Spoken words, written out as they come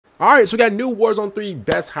All right, so we got new Warzone 3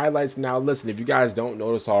 best highlights. Now, listen, if you guys don't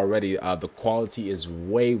notice already, the quality is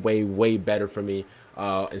way better for me,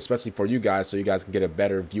 especially for you guys, so you guys can get a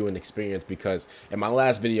better viewing experience. Because in my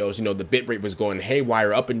last videos, you know, the bitrate was going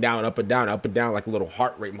haywire, up and down, up and down, up and down, like a little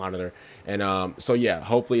heart rate monitor. And so yeah,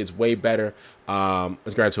 hopefully it's way better.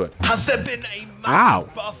 Let's get into it. Has there been a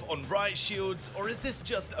massive buff on riot shields, or is this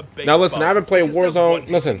just a big Now listen, I haven't played Warzone.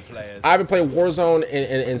 Listen, I haven't played Warzone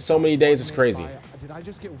in so many days. It's crazy. Did I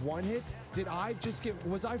just get one hit? Did I just get?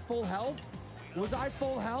 Was I full health? Was I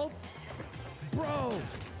full health? Bro,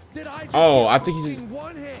 did I just I think he's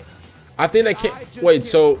one hit? I think I can't wait.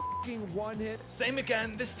 So one hit. Same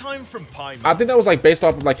again. This time from Pyman. I think that was like based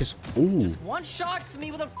off of like his. Ooh. Just one shots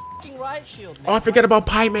me with a fucking riot shield. Man. Oh, I forget about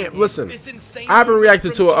Pyman. Listen, I haven't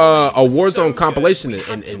reacted to a Warzone compilation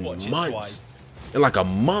in months, in like a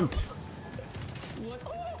month.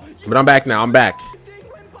 But I'm back now. I'm back.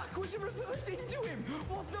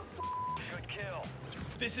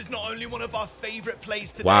 This is not only one of our favorite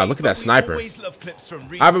plays today. Wow, look at that sniper.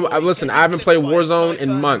 I haven't played Warzone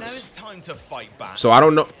in months. Time to fight back. So I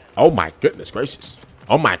don't know. Oh my goodness gracious.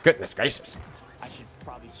 Oh my goodness gracious. I should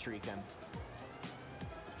probably streak him.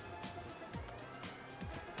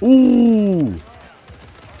 Ooh.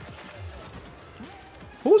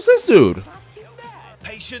 Who's this dude?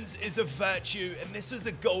 Patience is a virtue, and this was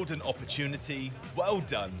a golden opportunity. Well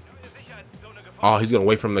done. Oh, he's gonna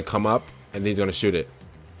wait for him to come up, and then he's gonna shoot it.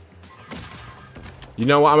 You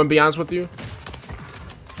know what? I'm gonna be honest with you.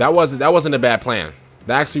 That wasn't a bad plan.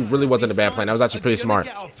 That actually really wasn't a bad plan. That was actually pretty smart.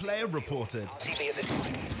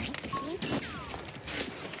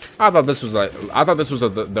 I thought this was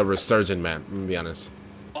the resurgent map. I'm gonna be honest.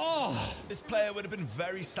 Oh, this player would have been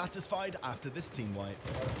very satisfied after this team wipe.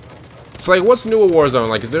 So like, what's new with Warzone?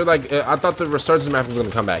 Like, is there like? I thought the resurgent map was gonna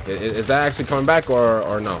come back. Is that actually coming back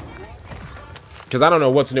or no? Because I don't know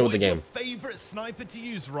what's new with the game. What's your favorite sniper to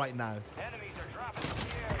use right now?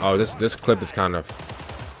 Oh, this clip is kind of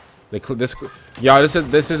this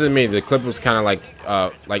isn't me. The clip was kind of like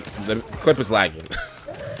the clip is lagging.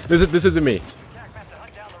 this isn't me.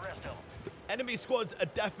 Enemy squads are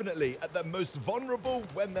definitely at their most vulnerable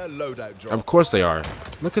when their loadout drops. Of course they are.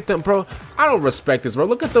 Look at them, bro. I don't respect this, bro.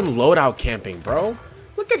 Look at them loadout camping, bro.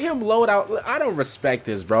 Look at him load out. I don't respect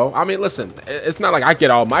this, bro. I mean, listen, it's not like I get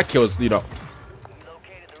all my kills, you know.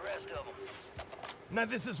 Now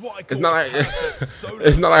this is what I call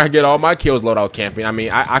it's not like I get all my kills loadout camping. I mean,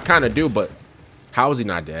 I kind of do, but how is he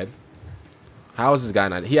not dead? How is this guy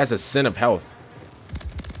not? He has a sin of health.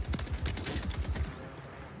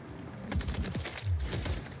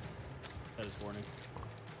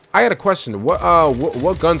 I got a question.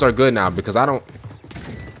 What guns are good now? Because I don't.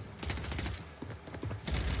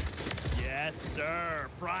 Yes, sir.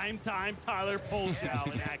 Prime time Tyler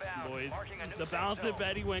Polchow in action, boys. The bounce of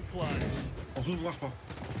Betty went clutch.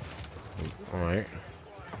 All right.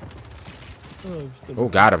 Oh,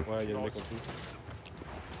 got him. Bro,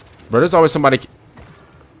 there's always somebody.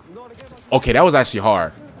 Okay, that was actually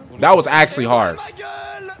hard. That was actually hard.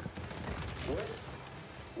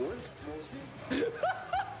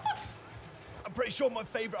 I'm pretty sure my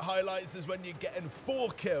favorite highlights is when you're getting 4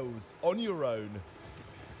 kills on your own.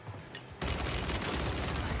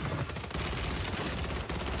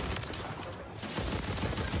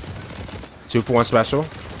 Two for one special.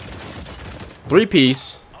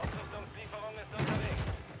 3-piece.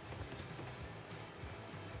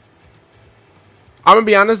 I'm gonna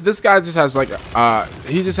be honest. This guy just has like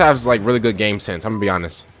he just has like really good game sense. I'm gonna be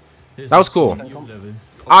honest. That was cool.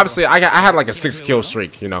 Obviously, I had like a 6-kill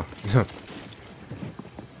streak, you know.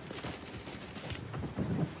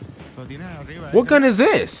 What gun is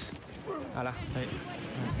this?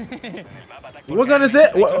 What gun is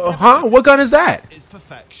it? Huh? What gun is that? It's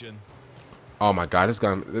perfection. Oh my god, this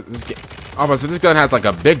gun has like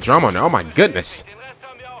a big drum on it. Oh my goodness.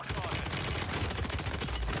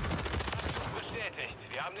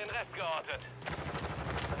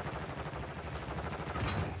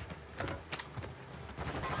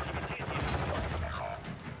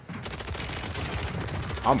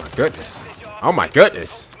 Oh my goodness. Oh my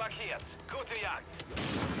goodness.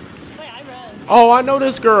 Oh, I know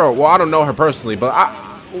this girl. Well, I don't know her personally, but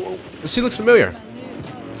she looks familiar.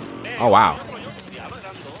 Oh wow.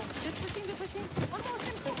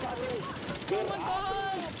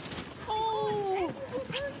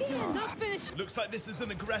 Looks like this is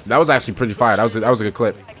an aggressive. That was actually pretty fire. That was a good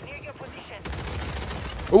clip.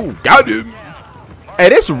 Ooh, got him. Hey,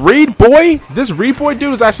 this Reed boy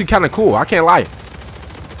dude is actually kind of cool. I can't lie.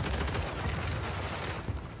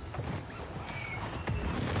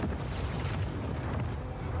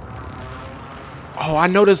 Oh, I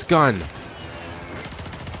know this gun.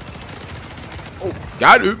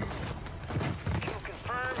 Got it.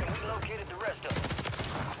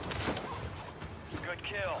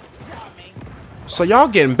 So y'all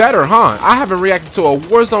getting better, huh? I haven't reacted to a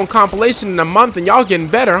Warzone compilation in a month, and y'all getting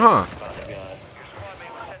better, huh?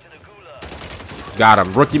 Got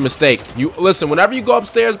him. Rookie mistake. You listen. Whenever you go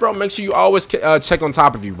upstairs, bro, make sure you always check on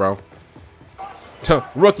top of you, bro.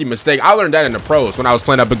 Rookie mistake. I learned that in the pros when I was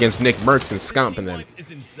playing up against Nick Merckx and Scump, and then.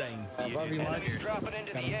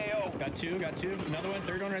 Got two. Another one.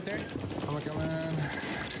 Third one right there.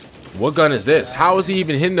 What gun is this? How is he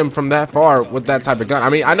even hitting them from that far with that type of gun? I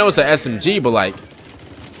mean, I know it's an SMG, but like,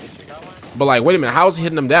 wait a minute. How is he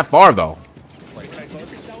hitting them that far though?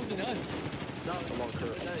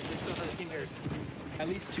 At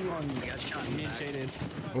least two on me shaded.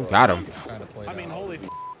 Oh, got him. I mean, holy f,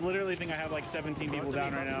 literally think I have like 17 people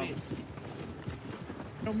down right now.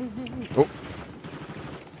 No, move. Oh.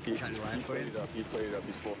 He played it up. He's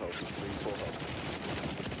full health. He's full health.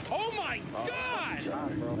 Oh my god!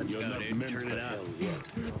 Let's go, dude. Turn it up.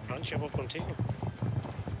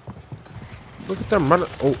 Look at them running.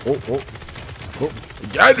 Oh.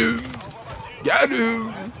 Got him.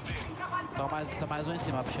 Tá mais um em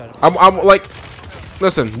cima, puxaram. I'm like,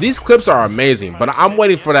 listen, these clips are amazing, but I'm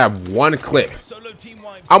waiting for that one clip.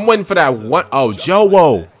 I'm waiting for that one. Oh,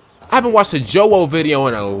 Joe. I haven't watched a Joe video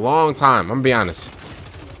in a long time. I'm gonna be honest.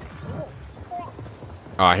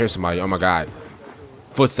 Oh, I hear somebody. Oh my god.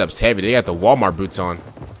 Footsteps heavy. They got the Walmart boots on.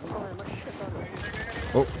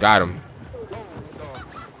 Oh, got him.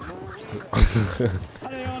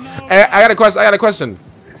 Hey, I got a question.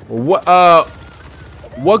 What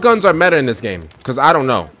guns are meta in this game? Because I don't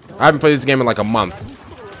know. I haven't played this game in like a month.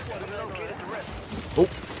 Oh,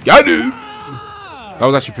 got it. That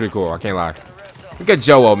was actually pretty cool. I can't lie. Look at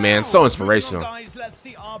Joe, man. So inspirational. All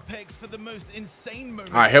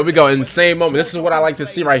right, here we go. Insane moment. This is what I like to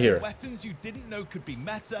see right here.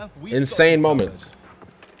 Insane moments.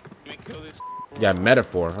 Yeah,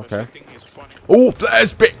 metaphor. Okay. Oh,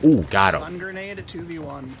 flashbang. Oh, got him. Stun grenade at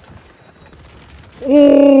 2v1.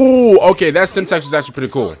 Ooh, okay, that syntax was actually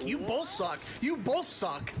pretty cool. You both suck. You both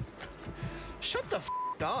suck. Shut the f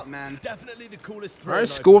up, man. Definitely the coolest. All right,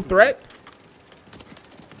 school threat.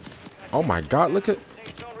 Oh my god, look at.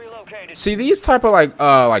 See these type of like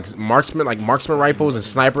marksman rifles and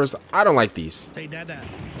snipers. I don't like these. Say dada.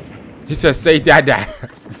 He says say dada.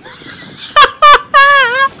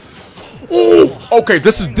 Ooh, okay,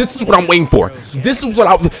 this is what I'm waiting for. This is what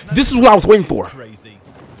I was waiting for.